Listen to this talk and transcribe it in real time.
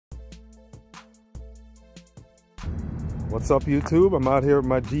What's up, YouTube? I'm out here with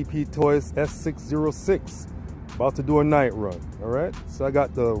my GPtoys S606, about to do a night run. All right, so I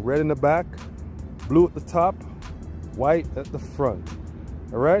got the red in the back, blue at the top, white at the front.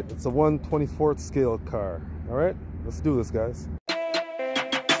 All right, it's a 1/24th scale car. All right, let's do this, guys.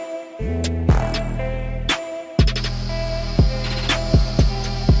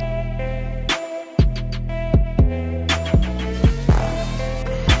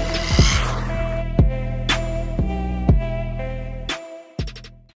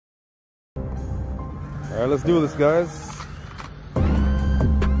 All right, let's do this, guys. That's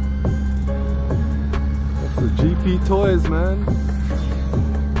the GPtoys, man.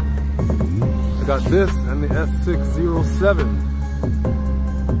 I got this and the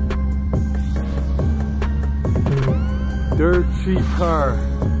S607. Dirt cheap car.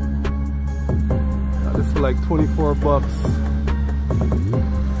 Got this for like 24 bucks.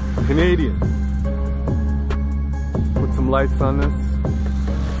 Canadian. Put some lights on this.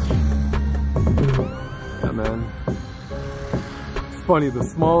 Yeah, man. It's funny, the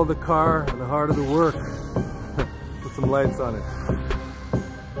smaller the car, the harder the work. Put some lights on it.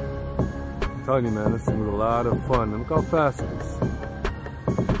 I'm telling you, man, this thing was a lot of fun. Look how fast it is.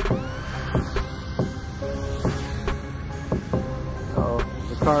 Oh,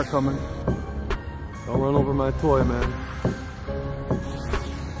 the car coming. Don't run over my toy, man.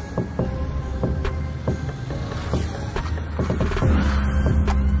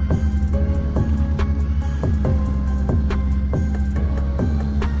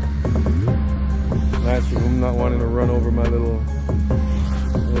 I'm not wanting to run over my little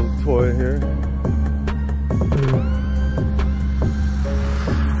toy here.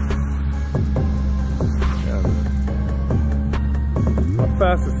 Yeah, man. How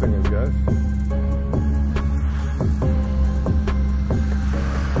fast this thing is, guys.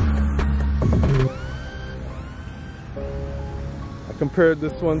 I compared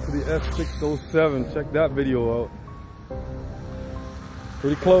this one to the S607. Check that video out.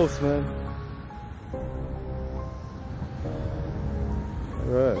 Pretty close, man.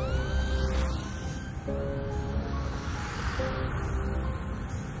 Right.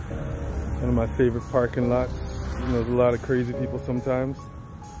 One of my favorite parking lots. You know, there's a lot of crazy people sometimes.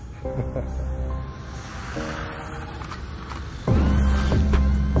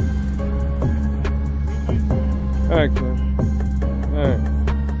 Thanks, man. Thanks.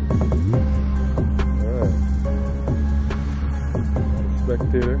 Alright.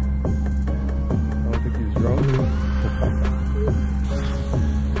 Spectator. I don't think he's drunk.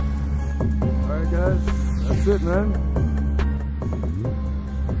 Guys, that's it, man.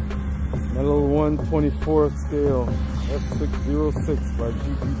 It's my little 1/24th scale S606 by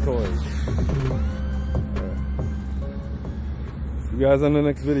GPtoys. Right. See you guys on the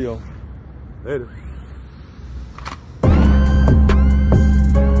next video. Later.